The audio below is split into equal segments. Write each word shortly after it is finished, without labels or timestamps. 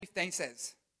15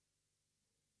 says.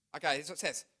 Okay, here's what it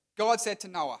says. God said to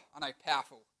Noah, I know,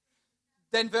 powerful.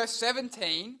 Then verse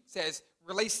 17 says,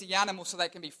 release the animals so they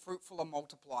can be fruitful and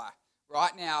multiply.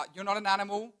 Right now, you're not an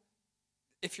animal.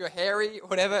 If you're hairy or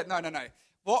whatever, no.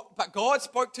 But God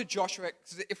spoke to Joshua,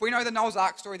 because if we know the Noah's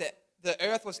Ark story, that the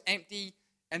earth was empty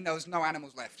and there was no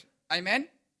animals left. Amen?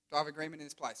 Do I have agreement in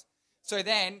this place? So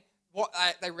then,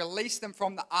 they released them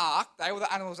from the ark. They were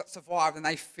the animals that survived, and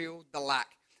they filled the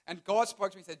lack. And God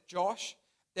spoke to me and said, Josh,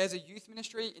 there's a youth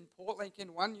ministry in Port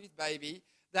Lincoln, one youth baby,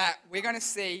 that we're going to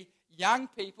see young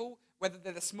people, whether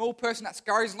they're the small person that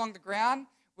scurries along the ground,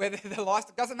 whether they're like,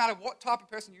 it doesn't matter what type of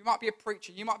person. You might be a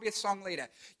preacher, you might be a song leader,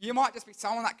 you might just be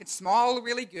someone that can smile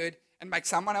really good and make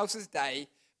someone else's day,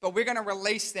 but we're going to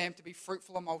release them to be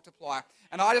fruitful and multiply.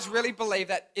 And I just really believe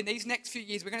that in these next few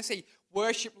years, we're going to see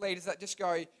worship leaders that just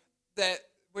go,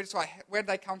 we're just like, where did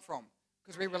they come from?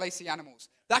 Because we release the animals.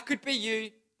 That could be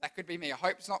you, that could be me. I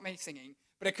hope it's not me singing,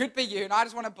 but it could be you, and I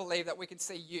just want to believe that we can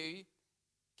see you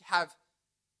have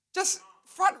just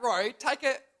front row, take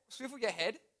a swivel your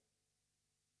head.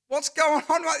 What's going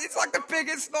on? It's like the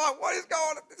biggest night. What is going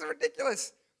on? This is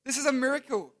ridiculous. This is a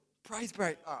miracle. Praise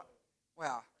break. Oh,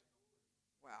 wow.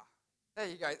 There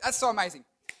you go. That's so amazing.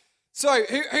 So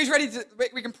who's ready to,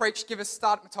 we can preach. Give us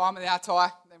start at my time with our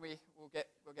tie. Then we'll get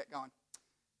going.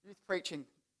 Youth preaching.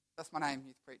 That's my name,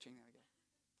 youth preaching. There we go.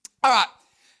 All right.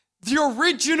 The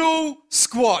original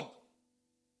squad.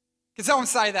 Can someone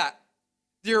say that?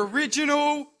 The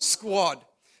original squad.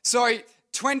 So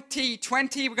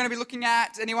 2020, we're going to be looking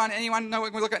at, anyone know what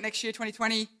we're going to look at next year,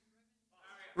 2020?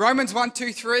 Romans 1,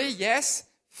 2, 3, yes.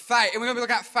 Faith. And we're going to be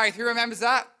looking at faith. Who remembers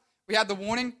that? We had the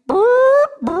warning.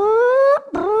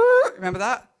 Remember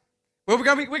that? Well, we're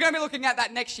going to be looking at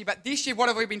that next year, but this year, what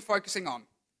have we been focusing on?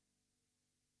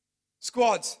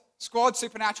 Squads,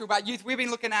 supernatural. But youth, we've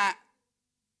been looking at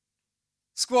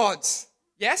squads.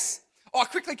 Yes? Oh,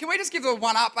 quickly, can we just give the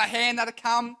one up a hand that'll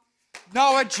come?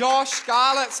 Noah, Josh,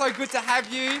 Scarlett, so good to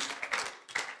have you.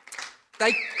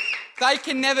 They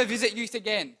can never visit youth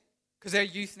again because they're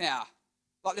youth now.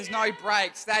 Like, there's no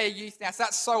breaks. They are youth now. So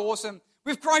that's so awesome.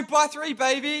 We've grown by 3,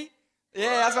 baby. Yeah,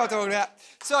 that's what I'm talking about.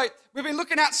 So we've been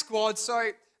looking at squads.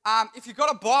 So if you've got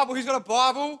a Bible, who's got a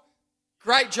Bible?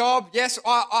 Great job. Yes,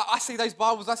 I see those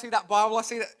Bibles. I see that Bible. I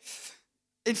see that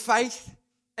in faith.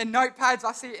 And notepads,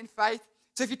 I see it in faith.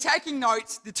 So if you're taking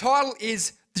notes, the title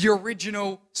is The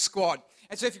Original Squad.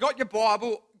 And so if you've got your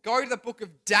Bible, go to the book of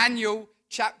Daniel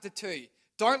chapter 2.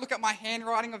 Don't look at my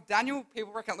handwriting of Daniel.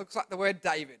 People reckon it looks like the word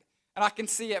David. And I can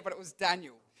see it, but it was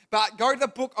Daniel. But go to the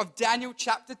book of Daniel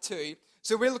chapter 2.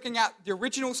 So we're looking at the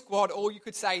original squad, or you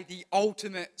could say the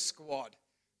ultimate squad.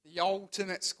 The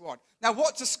ultimate squad. Now,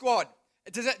 what's a squad?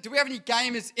 Do we have any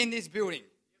gamers in this building?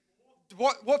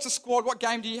 What's a squad? What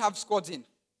game do you have squads in?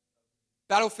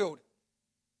 Battlefield.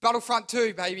 Battlefront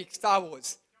 2, baby. Star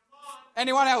Wars.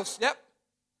 Anyone else? Yep.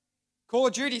 Call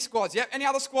of Duty squads. Yep. Any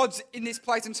other squads in this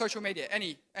place in social media?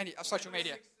 Any social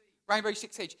media? Rainbow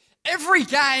Six Siege. Every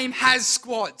game has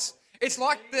squads. It's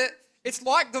like the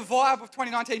vibe of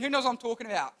 2019. Who knows what I'm talking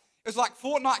about? It was like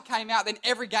Fortnite came out, then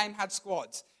every game had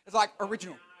squads. It's like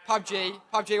original.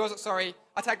 PUBG was it? Sorry.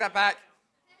 I take that back.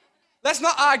 Let's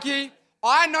not argue.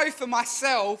 I know for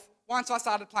myself, once I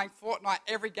started playing Fortnite,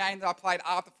 every game that I played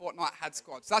after Fortnite had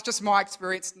squads. So that's just my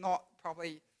experience, not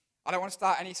probably, I don't want to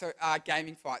start any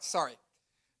gaming fights, sorry.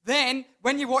 Then,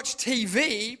 when you watch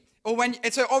TV,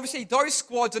 so obviously those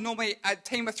squads are normally a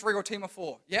team of 3 or team of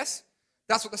 4, yes?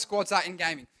 That's what the squads are in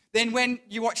gaming. Then when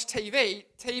you watch TV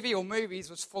or movies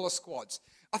was full of squads.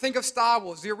 I think of Star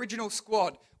Wars, the original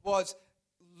squad was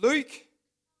Luke,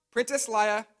 Princess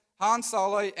Leia, Han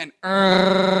Solo, and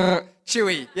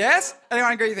Chewie. Yes?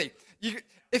 Anyone agree with me?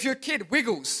 If you're a kid,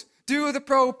 Wiggles. Do the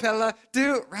propeller,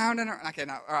 do it round and around. Okay,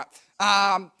 no, all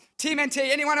right. Team NT,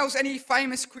 anyone else, any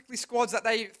famous quickly squads that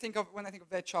they think of when they think of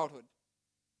their childhood?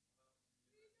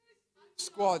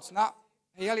 Squads, no.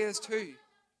 Hell, there's 2.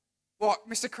 What?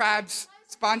 Mr. Krabs,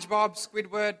 SpongeBob,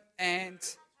 Squidward, and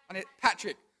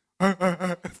Patrick.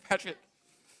 Patrick.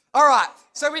 All right,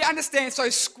 so we understand. So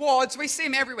squads, we see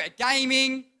them everywhere.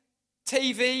 Gaming,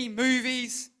 TV,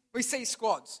 movies, we see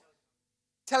squads.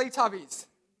 Teletubbies.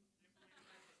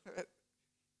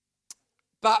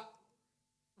 But,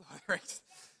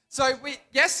 so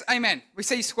yes, amen. We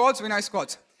see squads, we know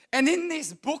squads. And in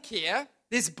this book here,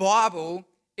 this Bible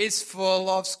is full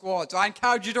of squads. I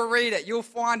encourage you to read it. You'll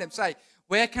find them. Say,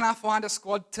 where can I find a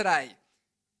squad today?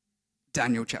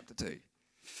 Daniel chapter 2.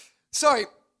 So,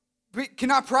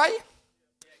 can I pray?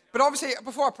 But obviously,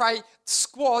 before I pray,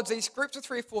 squads, these groups of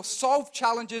 3 or 4, solve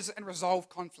challenges and resolve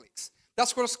conflicts.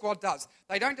 That's what a squad does.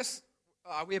 They don't just,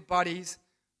 we're buddies.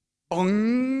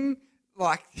 Bong.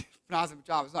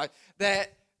 pajamas.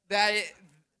 No,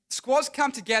 squads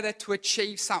come together to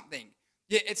achieve something.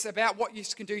 Yeah, it's about what you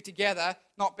can do together,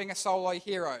 not being a solo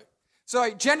hero. So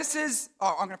Genesis,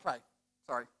 I'm going to pray.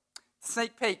 Sorry.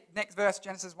 Sneak peek, next verse,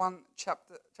 Genesis 1,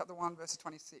 chapter 1, verses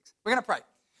 26. We're going to pray.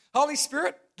 Holy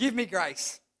Spirit, give me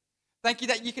grace. Thank you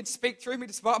that you can speak through me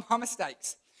despite my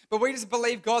mistakes. But we just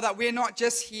believe, God, that we're not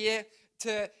just here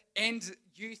to end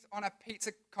youth on a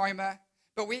pizza coma,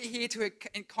 but we're here to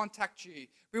contact you.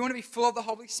 We want to be full of the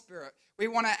Holy Spirit. We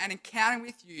want an encounter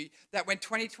with you that when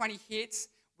 2020 hits,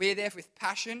 we're there with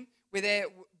passion. We're there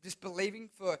just believing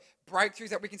for breakthroughs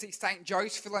that we can see St.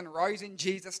 Joseph and Rose in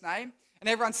Jesus' name. And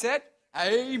everyone said,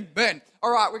 amen.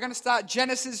 All right, we're going to start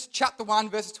Genesis chapter 1,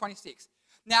 verses 26.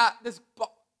 Now,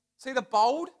 see the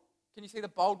bold? Can you see the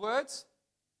bold words?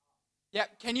 Yeah,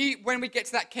 when we get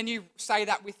to that, can you say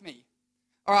that with me?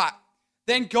 All right.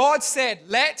 Then God said,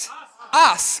 let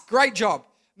us, great job,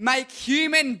 make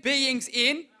human beings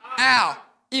in our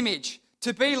image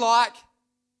to be like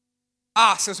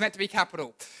us. It was meant to be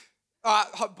capital.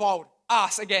 Bold.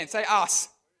 Us again. Say us.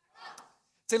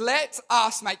 So let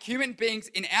us make human beings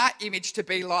in our image to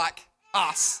be like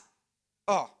us.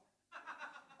 Oh.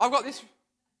 I've got this.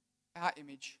 Our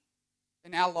image.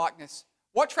 In our likeness.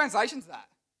 What translation's that?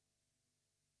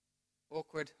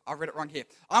 Awkward. I read it wrong here.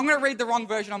 I'm going to read the wrong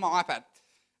version on my iPad.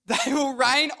 They will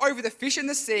reign over the fish in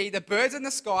the sea, the birds in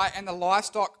the sky, and the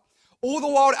livestock, all the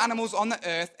wild animals on the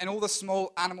earth, and all the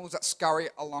small animals that scurry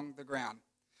along the ground.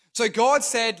 So God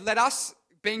said, let us,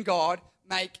 being God,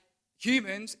 make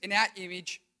humans in our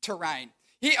image to reign.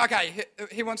 He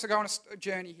wants to go on a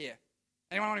journey here.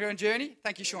 Anyone want to go on a journey?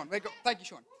 Thank you, Sean. Thank you,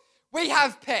 Sean. We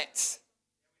have pets.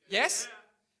 Yes?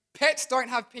 Pets don't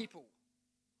have people.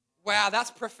 Wow, that's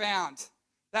profound.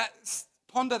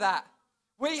 Ponder that.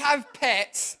 We have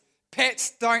pets.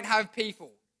 Pets don't have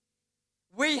people.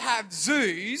 We have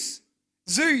zoos.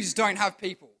 Zoos don't have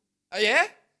people. Yeah?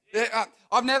 You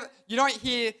don't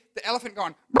hear the elephant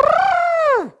going,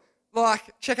 "Brrr!"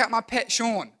 like, check out my pet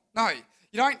Sean. No.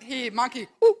 You don't hear monkey,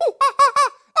 "Ooh, ooh, ah, ah, ah,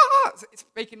 ah, ah."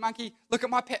 Speaking monkey, look at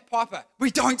my pet Piper.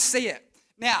 We don't see it.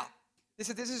 Now, this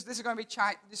is going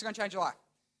to change your life.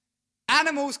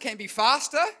 Animals can be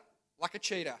faster, like a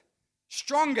cheetah,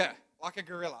 stronger, like a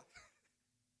gorilla,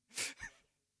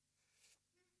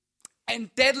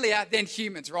 and deadlier than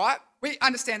humans, right? We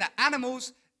understand that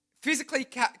animals' physically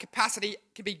capacity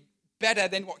can be better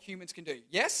than what humans can do.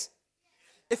 Yes?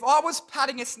 If I was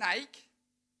patting a snake,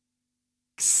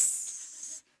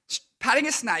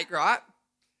 right?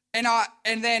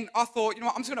 And then I thought, you know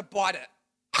what, I'm just going to bite it.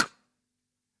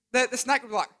 The snake would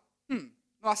be like,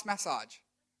 nice massage,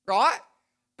 right?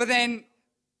 But then,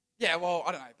 I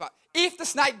don't know. But if the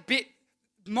snake bit,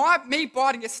 me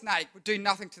biting a snake would do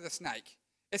nothing to the snake.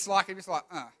 It's like, you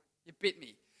bit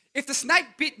me. If the snake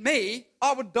bit me,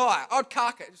 I would die. I would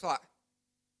cark it. It's like,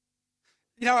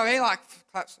 you know what I mean? Like,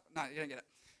 claps. No, you don't get it.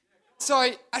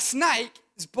 So a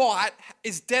snake's bite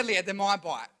is deadlier than my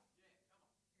bite.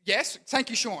 Yes? Thank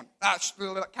you, Sean.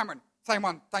 Cameron, same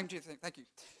one. Thank you.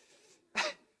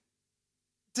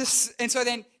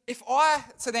 If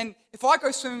I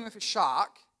go swimming with a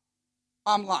shark,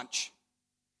 I'm lunch.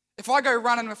 If I go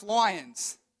running with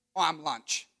lions, I'm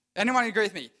lunch. Anyone agree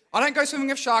with me? I don't go swimming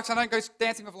with sharks. I don't go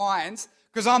dancing with lions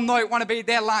because I don't want to be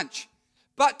their lunch.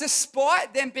 But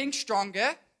despite them being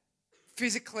stronger,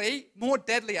 physically, more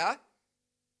deadlier,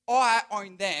 I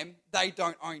own them. They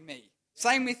don't own me.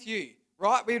 Same with you,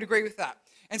 right? We would agree with that.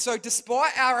 And so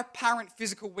despite our apparent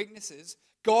physical weaknesses,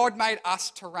 God made us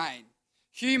to reign.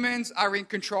 Humans are in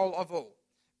control of all.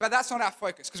 But that's not our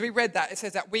focus, because we read that. It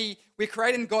says that we're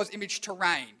created in God's image to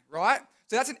reign, right?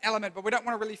 So that's an element, but we don't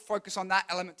want to really focus on that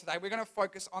element today. We're going to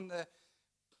focus on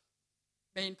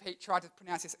me and Pete tried to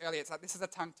pronounce this earlier. It's like, this is a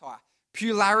tongue tie.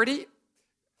 Plurality,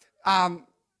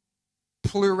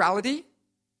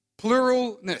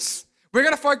 pluralness. We're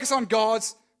going to focus on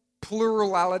God's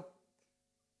plurality,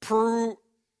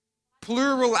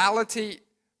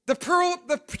 the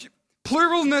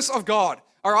pluralness of God.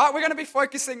 All right, we're going to be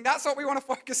focusing, that's what we want to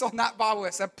focus on, that Bible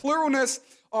verse, the pluralness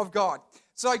of God.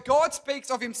 So God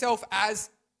speaks of himself as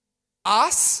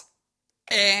us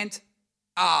and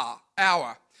our.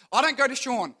 I don't go to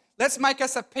Sean, let's make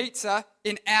us a pizza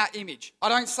in our image. I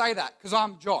don't say that because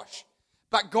I'm Josh.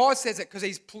 But God says it because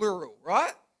he's plural,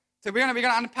 right? So we're going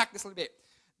to unpack this a little bit.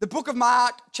 The book of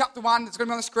Mark, chapter 1, it's going to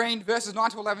be on the screen, verses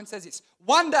 9 to 11 says this.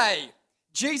 One day,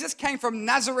 Jesus came from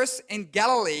Nazareth in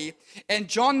Galilee, and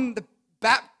John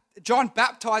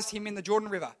baptized him in the Jordan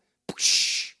River.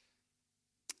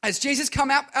 As Jesus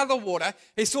came out of the water,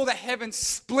 he saw the heavens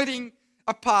splitting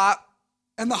apart,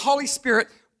 and the Holy Spirit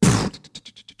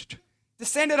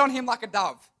descended on him like a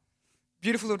dove.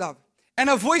 Beautiful little dove. And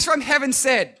a voice from heaven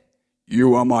said,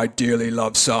 "You are my dearly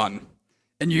loved son,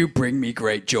 and you bring me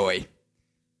great joy."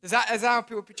 Is that how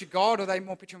people picture God, or are they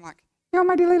more picture him like, "You're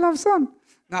my dearly loved son"?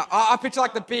 No, I picture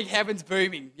like the big heavens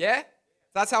booming, yeah?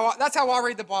 That's how I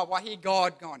read the Bible. I hear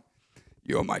God going,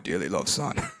 "You're my dearly loved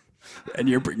son, and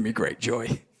you bring me great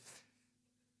joy."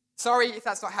 Sorry if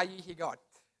that's not how you hear God.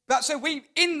 But so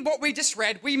in what we just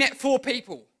read, we met 4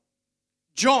 people.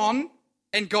 John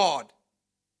and God.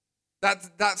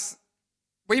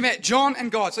 We met John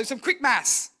and God. So some quick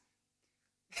maths.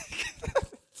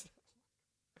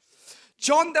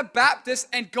 John the Baptist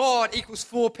and God equals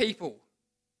 4 people.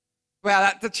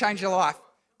 Wow, that changed your life.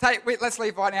 Let's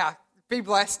leave right now. Be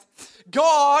blessed.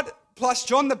 God plus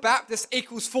John the Baptist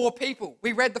equals 4 people.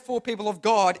 We read the 4 people of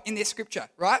God in this scripture,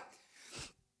 right?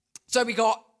 So we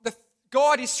got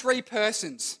God is 3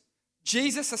 persons.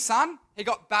 Jesus, the Son, he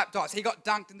got baptized. He got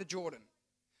dunked in the Jordan.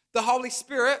 The Holy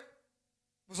Spirit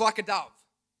was like a dove.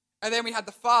 And then we had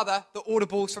the Father, the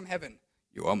audibles from heaven.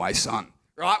 "You are my son."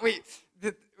 Right?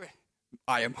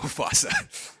 I am Mufasa.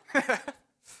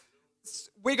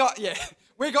 we got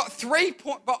 3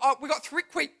 points, but we got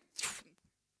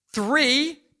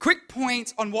 3 quick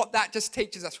points on what that just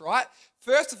teaches us, right?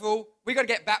 First of all, we got to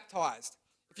get baptized.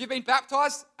 If you've been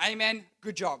baptized, amen,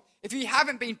 good job. If you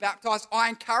haven't been baptized, I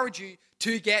encourage you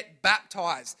to get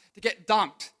baptized, to get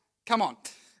dunked. Come on.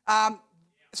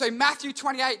 So Matthew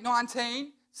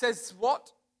 28:19 says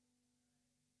what?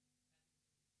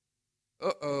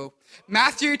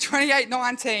 Matthew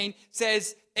 28:19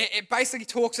 says, it basically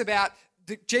talks about,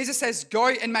 Jesus says, "Go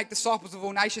and make disciples of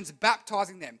all nations,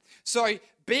 baptizing them." So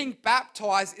being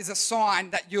baptized is a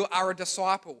sign that you are a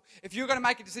disciple. If you're going to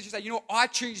make a decision, say, "You know what, I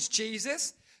choose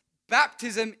Jesus,"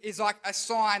 baptism is like a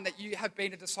sign that you have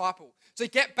been a disciple. So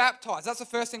get baptized. That's the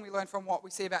first thing we learn from what we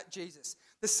see about Jesus.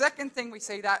 The second thing we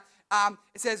see that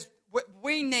it says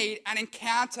we need an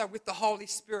encounter with the Holy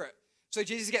Spirit. So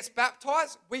Jesus gets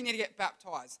baptized. We need to get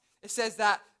baptized. It says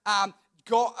that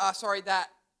that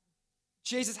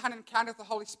Jesus had an encounter with the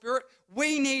Holy Spirit.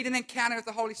 We need an encounter with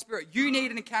the Holy Spirit. You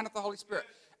need an encounter with the Holy Spirit.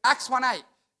 Acts 1:8.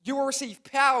 You will receive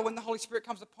power when the Holy Spirit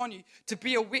comes upon you to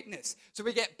be a witness. So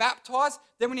we get baptized,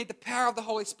 then we need the power of the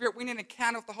Holy Spirit. We need an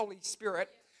encounter with the Holy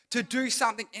Spirit to do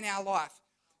something in our life.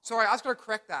 Sorry, I just got to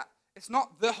correct that. It's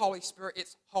not the Holy Spirit,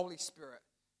 it's Holy Spirit.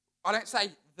 I don't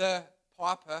say the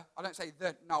Piper, I don't say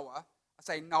the Noah, I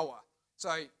say Noah.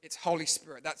 So it's Holy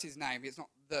Spirit, that's his name. It's not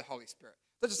the Holy Spirit.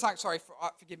 So just saying,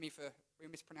 forgive me for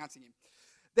mispronouncing him.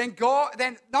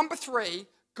 Then number 3,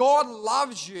 God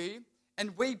loves you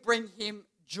and we bring him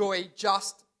joy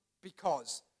just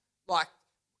because.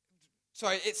 So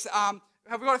it's, have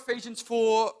we got Ephesians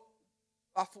 4,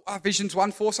 Ephesians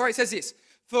 1:4, sorry, it says this.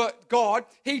 For God,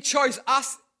 he chose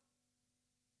us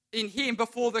in him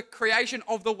before the creation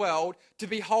of the world to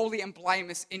be holy and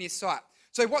blameless in his sight.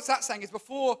 So what's that saying is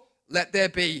before let there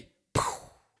be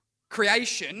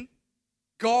creation,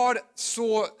 God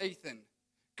saw Ethan.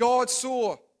 God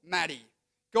saw Maddie.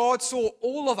 God saw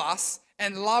all of us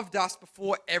and loved us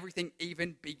before everything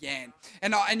even began.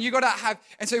 And you got to have,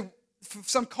 and so for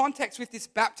some context with this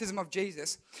baptism of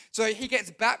Jesus, so he gets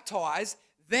baptized,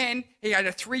 then he had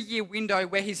a 3-year window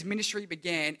where his ministry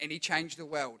began and he changed the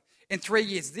world. In 3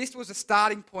 years, this was the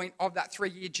starting point of that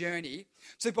 3-year journey.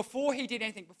 So before he did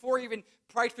anything, before he even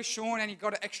prayed for Sean and he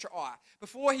got an extra eye,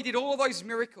 before he did all of those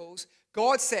miracles,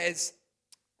 God says,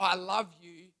 "I love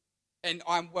you and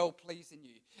I'm well pleased in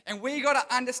you." And we got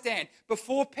to understand,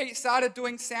 before Pete started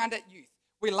doing Sound at Youth,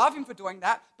 we love him for doing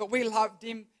that, but we loved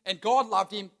him and God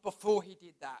loved him before he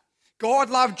did that. God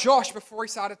loved Josh before he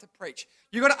started to preach.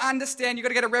 You got to understand, you got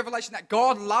to get a revelation that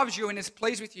God loves you and is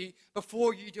pleased with you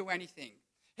before you do anything.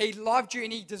 He loved you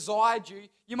and he desired you.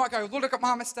 You might go, look at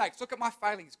my mistakes, look at my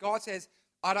failings. God says,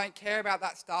 I don't care about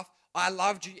that stuff. I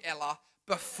loved you, Ella,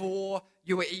 before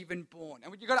you were even born.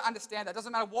 And you've got to understand that. It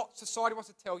doesn't matter what society wants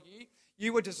to tell you.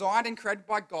 You were designed and created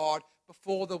by God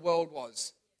before the world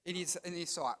was in his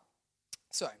sight.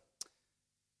 So,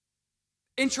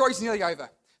 intro is nearly over.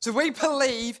 So we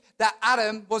believe that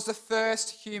Adam was the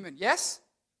first human. Yes?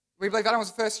 We believe Adam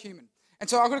was the first human. And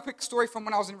so I've got a quick story from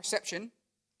when I was in reception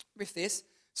with this.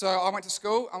 So I went to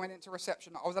school. I went into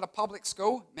reception. I was at a public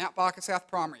school, Mount Barker South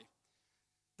Primary.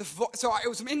 So it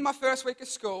was in my first week of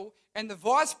school, and the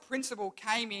vice principal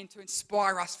came in to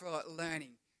inspire us for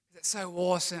learning. It's so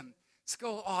awesome.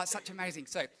 School, it's such amazing.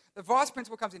 So the vice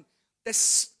principal comes in.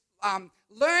 This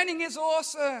learning is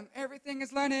awesome. Everything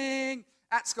is learning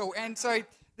at school. And so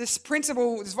this vice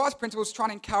principal is trying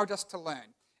to encourage us to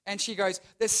learn. And she goes,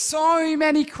 "There's so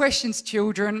many questions,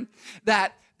 children,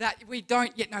 that we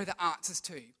don't yet know the answers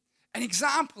to. An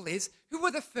example is, who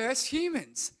were the first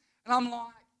humans? And I'm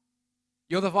like,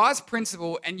 you're the vice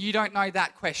principal and you don't know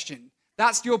that question.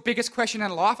 That's your biggest question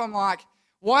in life. I'm like,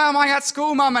 why am I at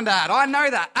school, Mum and Dad? I know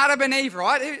that. Adam and Eve,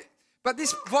 right? But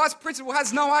this vice principal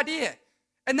has no idea.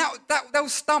 And they were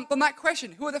stumped on that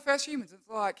question. Who are the first humans? It's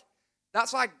like,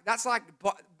 that's like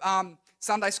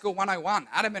Sunday School 101.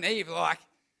 Adam and Eve, like.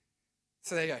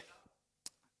 So there you go.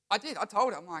 I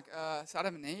told her. I'm like, it's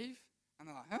Adam and Eve? And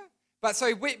they're like, huh? But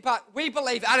we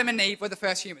believe Adam and Eve were the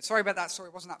first humans. Sorry about that story.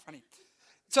 It wasn't that funny.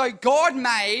 So God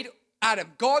made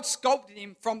Adam. God sculpted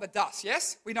him from the dust.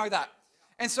 Yes? We know that.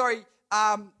 And so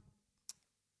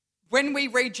when we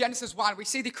read Genesis 1, we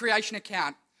see the creation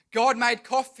account. God made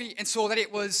coffee and saw that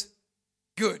it was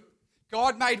good.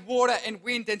 God made water and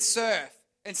wind and surf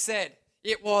and said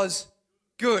it was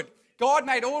good. God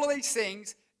made all of these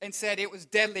things and said it was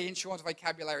deadly in Sean's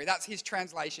vocabulary. That's his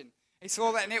translation. He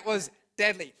saw that and it was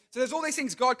deadly. So there's all these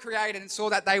things God created and saw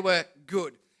that they were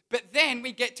good. But then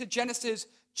we get to Genesis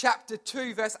chapter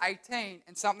 2, verse 18,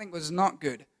 and something was not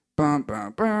good. Bum,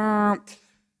 bum, bum.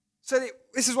 So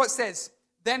this is what it says.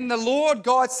 Then the Lord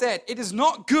God said, it is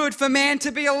not good for man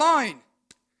to be alone.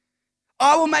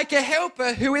 I will make a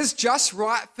helper who is just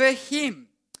right for him.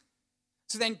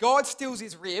 So then God steals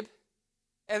his rib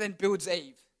and then builds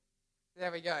Eve.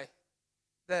 There we go.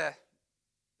 There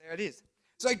it is.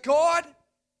 So God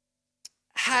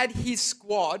had his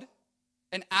squad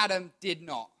and Adam did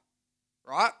not.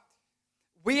 Right?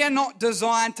 We are not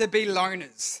designed to be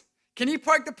loners. Can you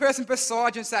poke the person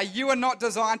beside you and say, you are not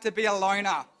designed to be a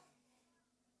loner?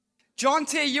 John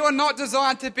T, you are not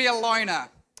designed to be a loner.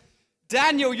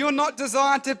 Daniel, you're not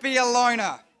designed to be a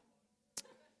loner.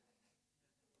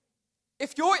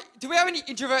 Do we have any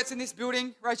introverts in this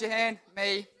building? Raise your hand.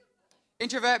 Me.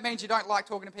 Introvert means you don't like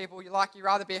talking to people. You'd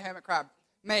rather be a hermit crab.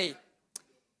 Me.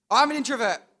 I'm an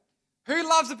introvert. Who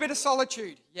loves a bit of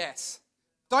solitude? Yes.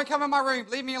 Don't come in my room.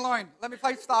 Leave me alone. Let me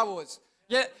play Star Wars.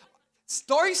 Yeah.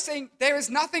 Those things, there is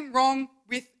nothing wrong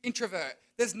with introvert.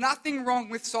 There's nothing wrong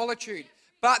with solitude.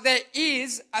 But there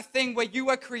is a thing where you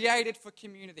are created for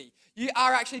community. You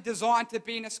are actually designed to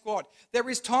be in a squad. There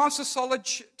is times for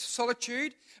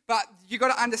solitude, but you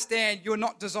got to understand you're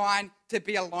not designed to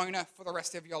be a loner for the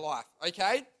rest of your life,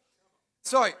 okay?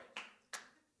 So,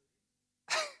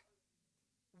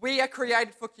 we are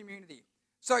created for community.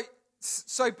 So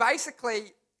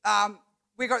basically,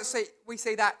 we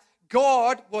see that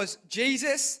God was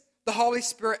Jesus, the Holy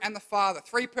Spirit, and the Father.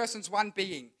 3 persons, 1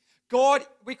 being. God,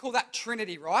 we call that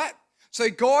Trinity, right? So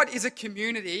God is a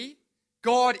community.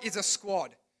 God is a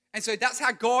squad. And so that's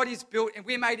how God is built, and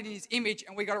we're made in his image,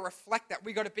 and we got to reflect that.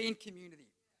 We got to be in community.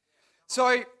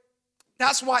 So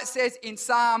that's why it says in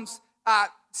Psalms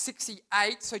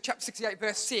 68, so chapter 68,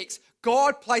 verse 6,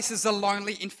 God places the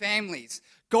lonely in families.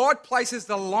 God places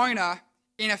the loner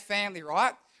in a family,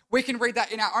 right? We can read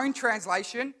that in our own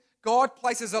translation. God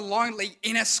places the lonely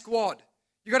in a squad.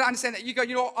 You got to understand that. You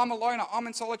go, I'm a loner, I'm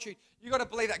in solitude. You got to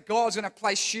believe that God's going to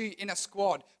place you in a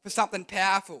squad for something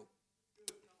powerful.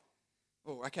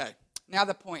 Oh, okay. Now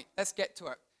the point. Let's get to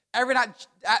it. Every night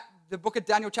at the book of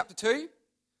Daniel chapter 2,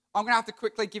 I'm going to have to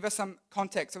quickly give us some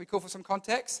context. Are we cool for some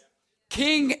context?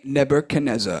 King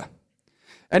Nebuchadnezzar.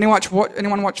 Anyone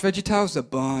watch VeggieTales? The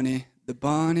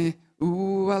bunny.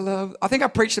 Ooh, I think I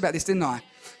preached about this, didn't I?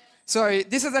 So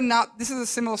this is a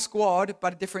similar squad,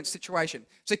 but a different situation.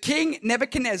 So King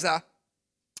Nebuchadnezzar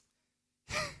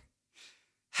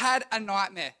had a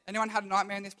nightmare. Anyone had a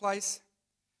nightmare in this place?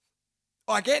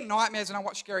 I get nightmares when I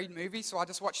watch scary movies, so I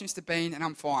just watch Mr. Bean and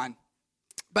I'm fine.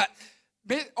 But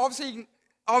obviously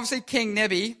King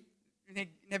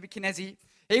Nebuchadnezzar,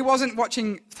 he wasn't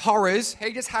watching horrors.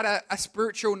 He just had a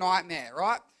spiritual nightmare,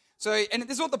 right? So, and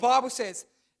this is what the Bible says.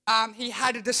 He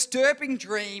had a disturbing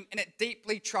dream and it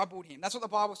deeply troubled him. That's what the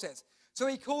Bible says. So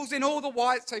he calls in all the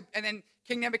wise, and then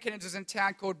King Nebuchadnezzar is in a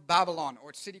town called Babylon, or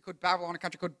a city called Babylon, a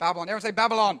country called Babylon. Everyone say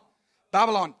Babylon.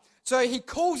 Babylon. So he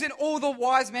calls in all the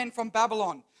wise men from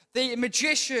Babylon, the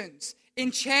magicians,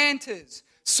 enchanters,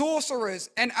 sorcerers,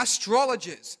 and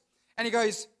astrologers. And he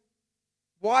goes,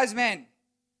 wise men,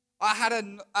 I had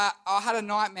a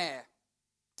nightmare.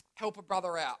 Help a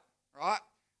brother out, right?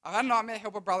 I had a nightmare,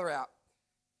 help a brother out.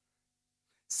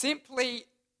 Simply,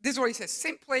 this is what he says,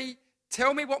 simply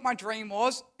tell me what my dream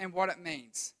was and what it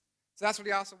means. So that's what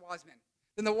he asked the wise men.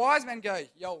 Then the wise men go,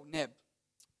 yo, Neb,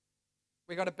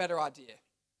 we got a better idea.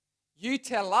 You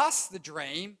tell us the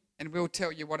dream and we'll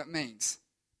tell you what it means.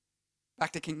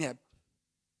 Back to King Neb.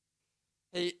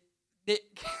 King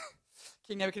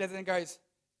Nebuchadnezzar then goes,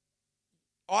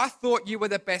 I thought you were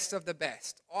the best of the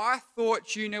best. I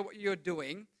thought you knew what you were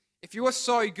doing. If you were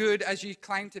so good as you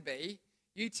claim to be,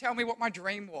 you tell me what my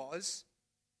dream was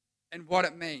and what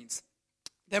it means.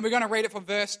 Then we're going to read it from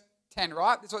verse 10,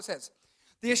 right? This is what it says.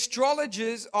 The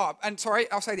astrologers, I'll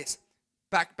say this.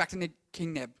 Back to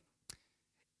King Neb.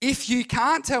 If you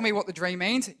can't tell me what the dream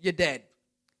means, you're dead.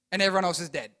 And everyone else is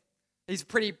dead. He's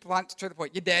pretty blunt to the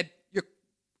point. You're dead.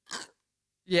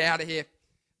 You're out of here.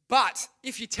 But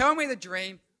if you tell me the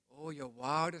dream, all your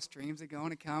wildest dreams are going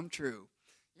to come true.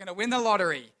 You're going to win the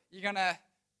lottery. You're going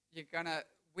to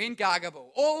win Gargable.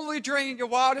 All your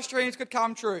wildest dreams could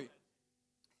come true.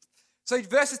 So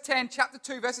chapter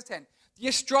 2, verses 10. The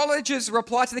astrologers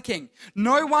reply to the king,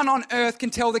 no one on earth can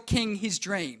tell the king his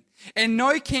dream. And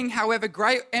no king, however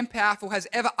great and powerful, has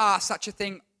ever asked such a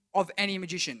thing of any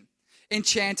magician,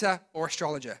 enchanter, or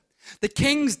astrologer. The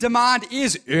king's demand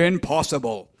is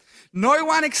impossible. No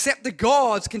one except the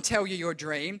gods can tell you your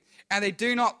dream, and they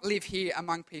do not live here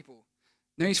among people.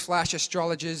 Newsflash,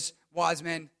 astrologers, wise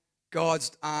men,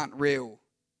 gods aren't real.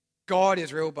 God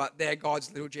is real, but they're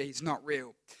God's little g. He's not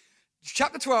real.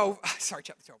 Chapter 12,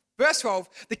 verse 12,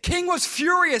 the king was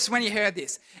furious when he heard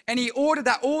this, and he ordered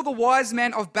that all the wise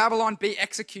men of Babylon be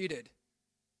executed.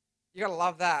 You got to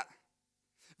love that.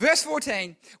 Verse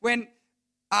 14, when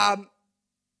Arioch,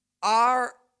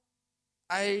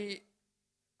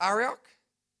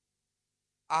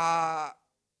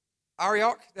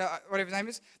 whatever his name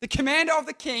is, the commander of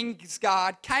the king's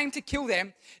guard came to kill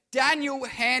them, Daniel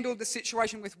handled the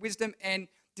situation with wisdom and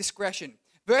discretion.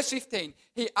 Verse 15,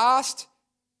 he asked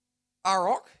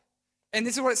Arioch, and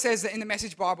this is what it says in the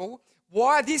Message Bible,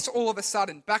 why this all of a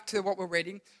sudden? Back to what we're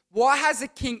reading. Why has the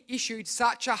king issued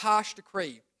such a harsh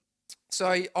decree?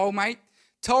 So old mate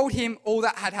told him all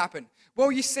that had happened.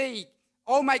 Well, you see,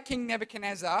 old mate King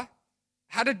Nebuchadnezzar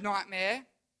had a nightmare.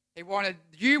 He wanted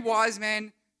you wise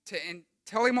men to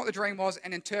tell him what the dream was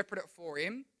and interpret it for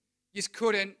him. You just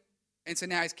couldn't, and so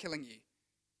now he's killing you.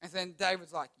 And then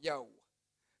David's like, yo.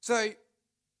 So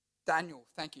Daniel,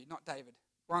 thank you, not David.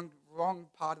 Wrong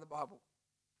part of the Bible.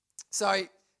 So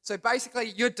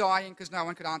basically, you're dying because no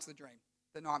one could answer the dream,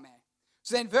 the nightmare.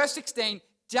 So then verse 16,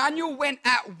 Daniel went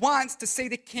at once to see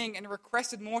the king and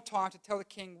requested more time to tell the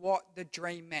king what the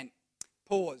dream meant.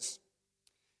 Pause.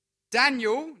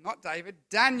 Daniel, not David,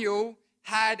 Daniel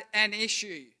had an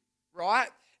issue, right?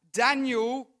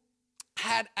 Daniel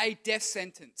had a death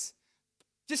sentence.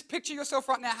 Just picture yourself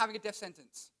right now having a death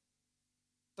sentence.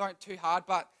 Don't too hard,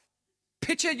 but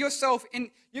picture yourself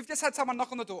you've just had someone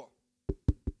knock on the door.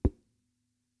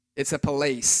 It's a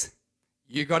police.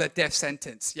 You got a death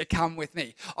sentence. You come with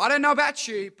me. I don't know about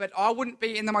you, but I wouldn't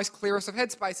be in the most clearest of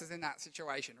headspaces in that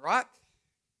situation, right?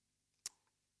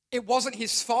 It wasn't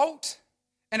his fault,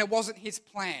 and it wasn't his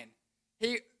plan.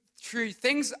 Through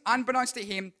things unbeknownst to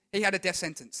him, he had a death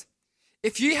sentence.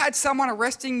 If you had someone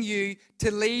arresting you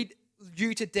to lead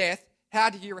you to death, how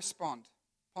do you respond?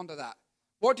 Ponder that.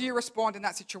 What do you respond in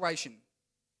that situation?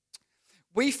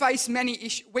 We face many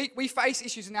issues. We face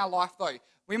issues in our life, though.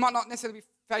 We might not necessarily be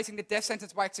facing the death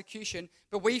sentence by execution,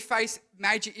 but we face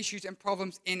major issues and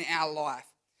problems in our life.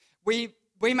 We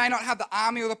may not have the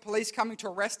army or the police coming to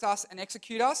arrest us and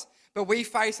execute us, but we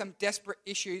face some desperate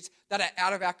issues that are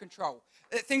out of our control.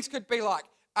 Things could be like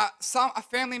a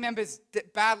family member's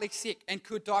badly sick and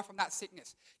could die from that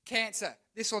sickness. Cancer,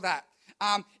 this or that.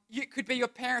 It could be your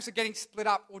parents are getting split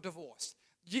up or divorced.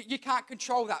 You can't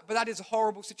control that, but that is a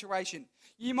horrible situation.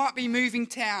 You might be moving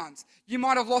towns. You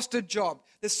might have lost a job.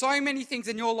 There's so many things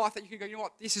in your life that you can go, you know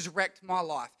what, this has wrecked my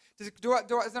life. Do I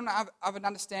have an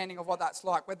understanding of what that's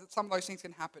like, whether some of those things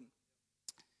can happen?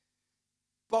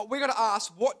 But we've got to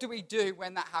ask, what do we do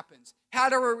when that happens? How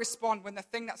do we respond when the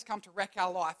thing that's come to wreck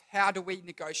our life, how do we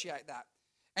negotiate that?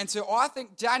 And so I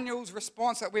think Daniel's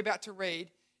response that we're about to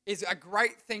read is a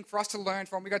great thing for us to learn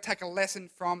from. We've got to take a lesson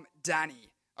from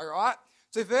Danny, all right?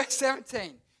 So verse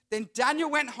 17, then Daniel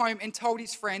went home and told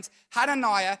his friends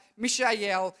Hananiah,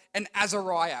 Mishael, and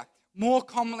Azariah, more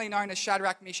commonly known as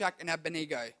Shadrach, Meshach, and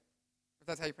Abednego, if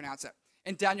that's how you pronounce it,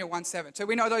 in Daniel 1:7. So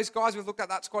we know those guys, we've looked at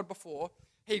that squad before.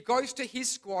 He goes to his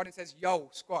squad and says, yo,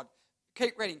 squad,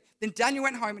 keep reading. Then Daniel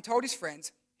went home and told his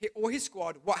friends, or his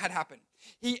squad, what had happened.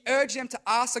 He urged them to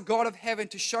ask the God of heaven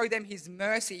to show them his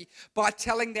mercy by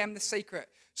telling them the secret,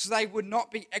 so they would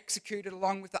not be executed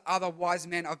along with the other wise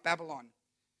men of Babylon.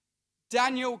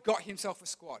 Daniel got himself a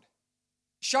squad.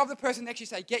 Shove the person next to you,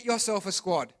 say, get yourself a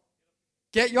squad.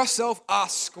 Get yourself a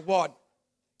squad.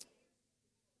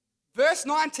 Verse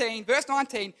 19,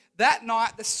 that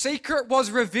night the secret was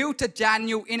revealed to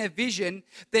Daniel in a vision.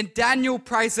 Then Daniel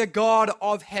praised the God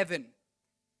of heaven.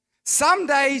 Some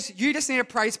days you just need a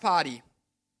praise party.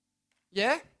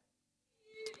 Yeah?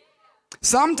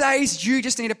 Some days you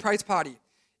just need a praise party.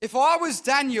 If I was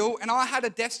Daniel and I had a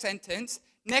death sentence,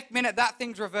 next minute that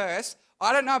thing's reversed,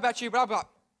 I don't know about you, but I'd be like,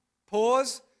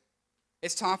 pause.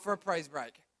 It's time for a praise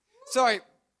break. So, I've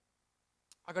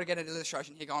got to get an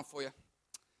illustration here going for you.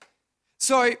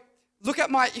 So, look at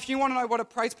if you want to know what a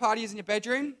praise party is in your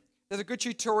bedroom, there's a good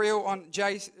tutorial on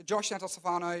Josh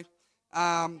Santostefano.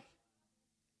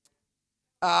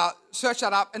 Search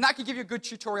that up, and that can give you a good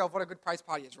tutorial of what a good praise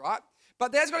party is, right?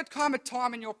 But there's got to come a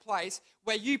time in your place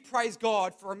where you praise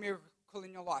God for a miracle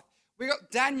in your life. We got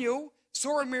Daniel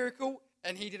saw a miracle,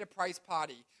 and he did a praise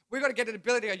party. We've got to get an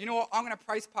ability to go, you know what, I'm going to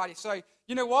praise party. So,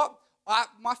 you know what?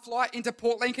 My flight into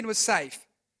Port Lincoln was safe.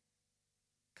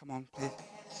 Come on, please.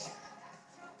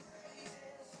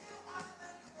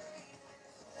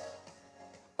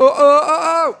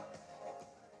 Oh,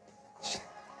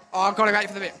 I've got to wait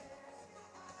for the bit.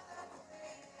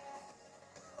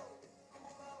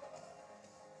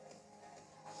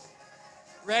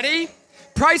 Ready?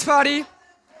 Praise party.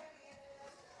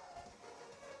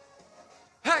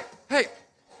 Hey.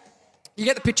 You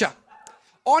get the picture.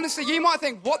 Honestly, you might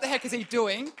think, what the heck is he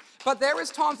doing? But there is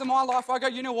times in my life where I go,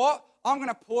 you know what? I'm going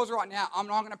to pause right now. I'm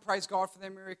not going to praise God for their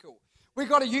miracle. We've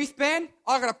got a youth band.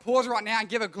 I've got to pause right now and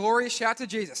give a glorious shout to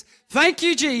Jesus. Thank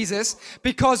you, Jesus,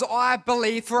 because I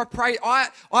believe for a praise.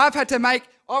 I've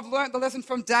learned the lesson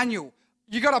from Daniel.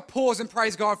 You got to pause and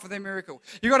praise God for their miracle.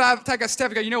 You got to take a step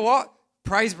and go, you know what?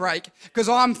 Praise break, because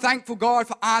I'm thankful, God,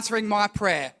 for answering my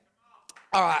prayer.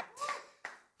 All right.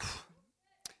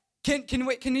 Can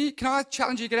I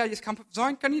challenge you to get out of your comfort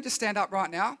zone? Can you just stand up right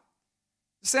now?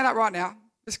 Just stand up right now.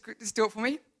 Just do it for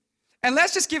me. And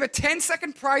let's just give a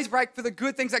 10-second praise break for the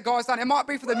good things that God's done. It might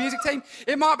be for the music team.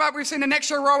 It might be we've seen an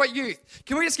extra row at youth.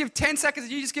 Can we just give 10 seconds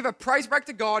and you just give a praise break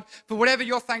to God for whatever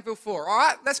you're thankful for? All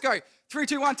right, let's go. 3,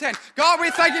 2, 1, 10. God,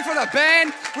 we thank you for the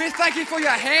band. We thank you for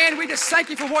your hand. We just thank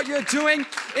you for what you're doing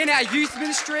in our youth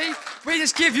ministry. We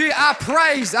just give you our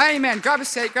praise. Amen. Grab a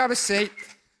seat.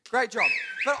 Great job.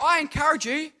 But I encourage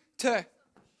you to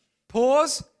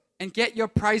pause and get your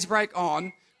praise break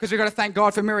on, because we've got to thank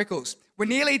God for miracles. We're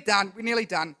nearly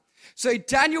done. So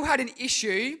Daniel had an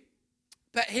issue,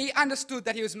 but he understood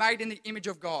that he was made in the image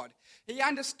of God. He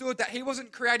understood that he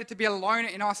wasn't created to be a loner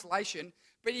in isolation,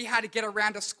 but he had to get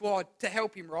around a squad to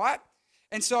help him, right?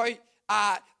 And so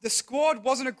the squad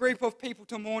wasn't a group of people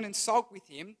to mourn and sulk with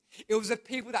him. It was the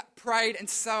people that prayed and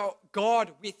sought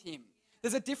God with him.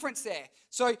 There's a difference there.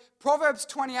 So Proverbs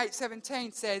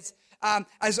 28:17 says,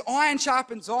 as iron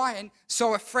sharpens iron,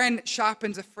 so a friend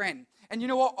sharpens a friend. And you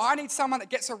know what? I need someone that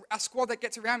gets a squad that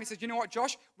gets around me and says, you know what,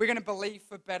 Josh? We're going to believe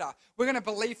for better. We're going to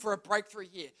believe for a breakthrough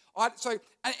here. So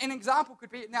an example could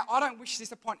be, now I don't wish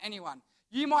this upon anyone.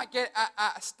 You might get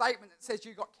a statement that says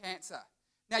you got cancer.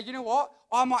 Now, you know what?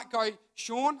 I might go,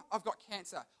 Sean, I've got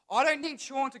cancer. I don't need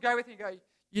Sean to go with me and go,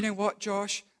 you know what,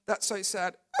 Josh? That's so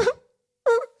sad.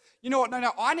 You know what?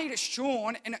 No. I need a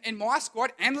Sean in my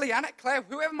squad, and Leanna, Claire,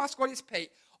 whoever my squad is,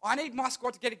 Pete. I need my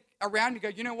squad to get around me and go,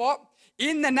 you know what?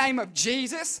 In the name of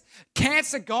Jesus,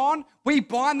 cancer gone. We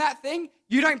bind that thing.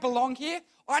 You don't belong here.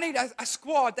 I need a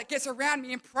squad that gets around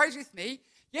me and prays with me.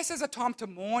 Yes, there's a time to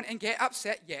mourn and get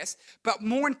upset, yes. But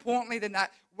more importantly than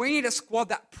that, we need a squad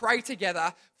that pray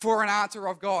together for an answer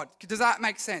of God. Does that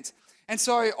make sense? And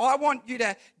so I want you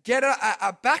to get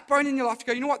a backbone in your life to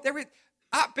go, you know what?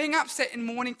 Being upset and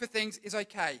mourning for things is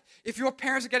okay. If your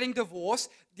parents are getting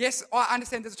divorced, yes, I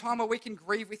understand there's a time where we can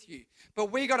grieve with you.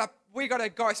 But we gotta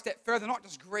go a step further, not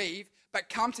just grieve, but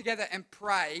come together and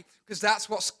pray, because that's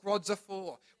what squads are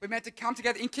for. We're meant to come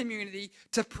together in community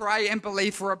to pray and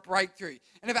believe for a breakthrough.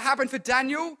 And if it happened for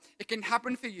Daniel, it can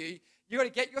happen for you. You got to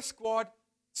get your squad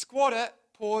it,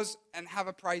 pause, and have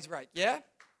a praise break. Yeah?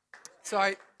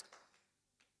 So,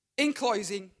 in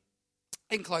closing,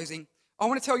 I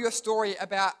want to tell you a story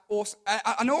about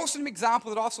an awesome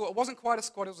example that I saw. It wasn't quite a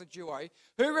squad, it was a duo.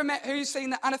 Who's seen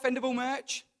the Unoffendable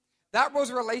merch? That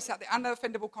was released at the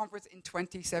Unoffendable conference in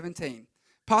 2017.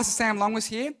 Pastor Sam Long was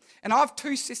here, and I have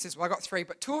 2 sisters. Well, I got 3,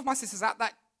 but 2 of my sisters at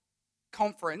that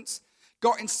conference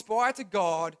got inspired to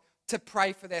God to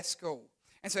pray for their school.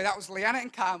 And so that was Leanna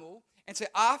and Carmel. And so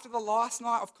after the last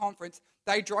night of conference,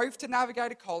 they drove to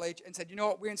Navigator College and said, you know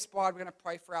what, we're inspired, we're going to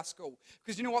pray for our school.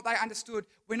 Because you know what, they understood,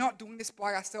 we're not doing this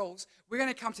by ourselves. We're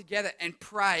going to come together and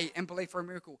pray and believe for a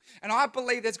miracle. And I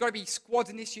believe there's got to be squads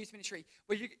in this youth ministry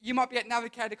where you might be at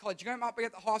Navigator College, you might be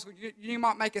at the high school, you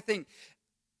might make a thing.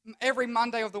 Every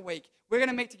Monday of the week, we're going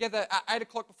to meet together at 8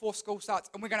 o'clock before school starts,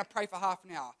 and we're going to pray for half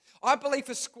an hour. I believe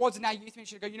for squads in our youth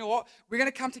ministry to go, you know what, we're going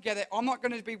to come together. I'm not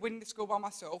going to be winning the school by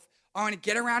myself. I'm going to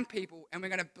get around people, and we're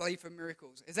going to believe for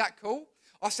miracles. Is that cool?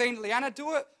 I've seen Leanna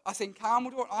do it. I've seen Carmel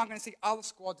do it. I'm going to see other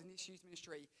squads in this youth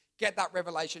ministry get that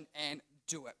revelation and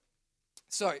do it.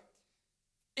 So,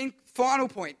 in final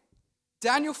point,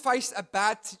 Daniel faced a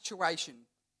bad situation,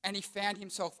 and he found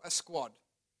himself a squad.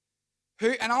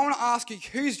 And I want to ask you,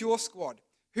 who's your squad?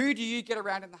 Who do you get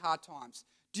around in the hard times?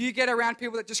 Do you get around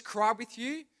people that just cry with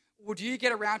you? Or do you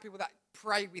get around people that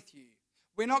pray with you?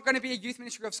 We're not going to be a youth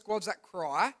ministry of squads that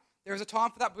cry. There is a time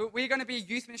for that, but we're going to be a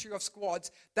youth ministry of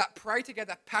squads that pray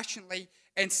together passionately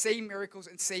and see miracles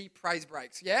and see praise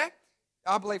breaks. Yeah?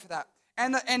 I believe for that.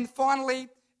 And finally,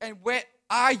 where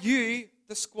are you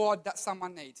the squad that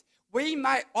someone needs?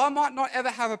 I might not ever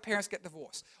have a parents get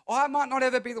divorced. I might not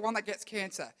ever be the one that gets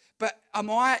cancer. But am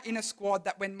I in a squad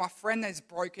that when my friend is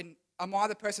broken, am I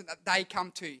the person that they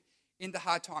come to in the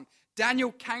hard time?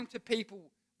 Daniel came to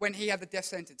people when he had the death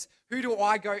sentence. Who do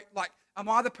I go, am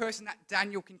I the person that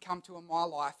Daniel can come to in my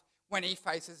life when he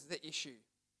faces the issue?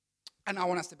 And I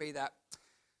want us to be that.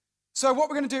 So what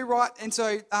we're going to do, right, and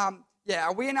so,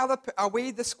 are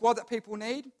we the squad that people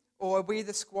need, or are we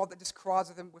the squad that just cries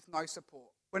with them with no support?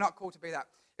 We're not called to be that.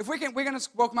 If we can, we're going to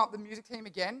welcome up the music team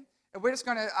again, and we're just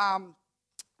going to,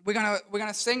 we're going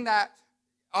to sing that.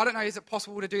 I don't know, is it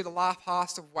possible to do the laugh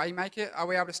past of Waymaker? Are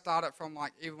we able to start it from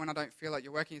even when I don't feel like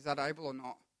you're working? Is that able or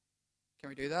not? Can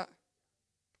we do that?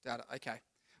 Doubt it. Okay.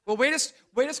 Well, we're just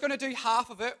going to do half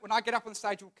of it. When I get up on the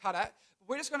stage, we'll cut it.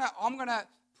 But I'm going to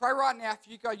pray right now. If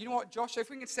you go, you know what, Josh? If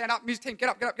we can stand up, music team, get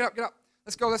up.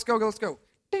 Let's go.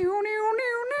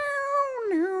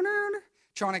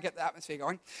 Trying to get the atmosphere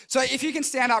going. So if you can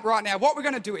stand up right now, what we're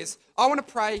going to do is, I want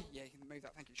to pray. Yeah, you can move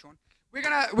that. Thank you, Sean. We're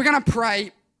going to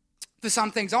pray for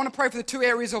some things. I want to pray for the two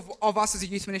areas of us as a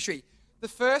youth ministry. The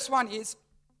first one is,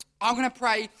 I'm going to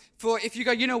pray for, if you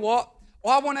go, you know what,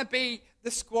 I want to be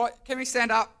the squad. Can we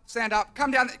stand up?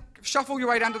 Come down, shuffle your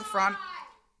way down to the front.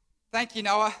 Thank you,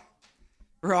 Noah.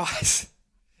 Rise.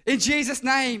 In Jesus'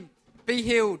 name, be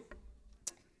healed.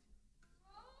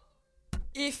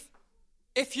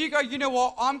 If you go, you know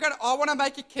what, I want to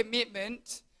make a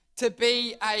commitment to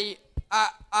be a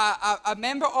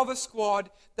member of a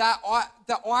squad that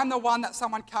I'm the one that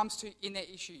someone comes to in their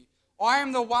issue. I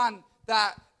am the one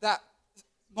that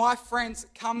my friends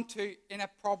come to in a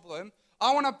problem.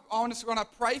 I want to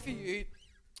pray for you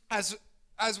as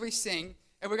we sing,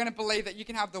 and we're going to believe that you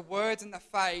can have the words and the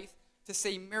faith to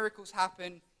see miracles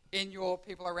happen in your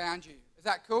people around you. Is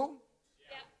that cool?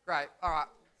 Yeah. Great. All right.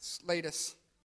 Lead us.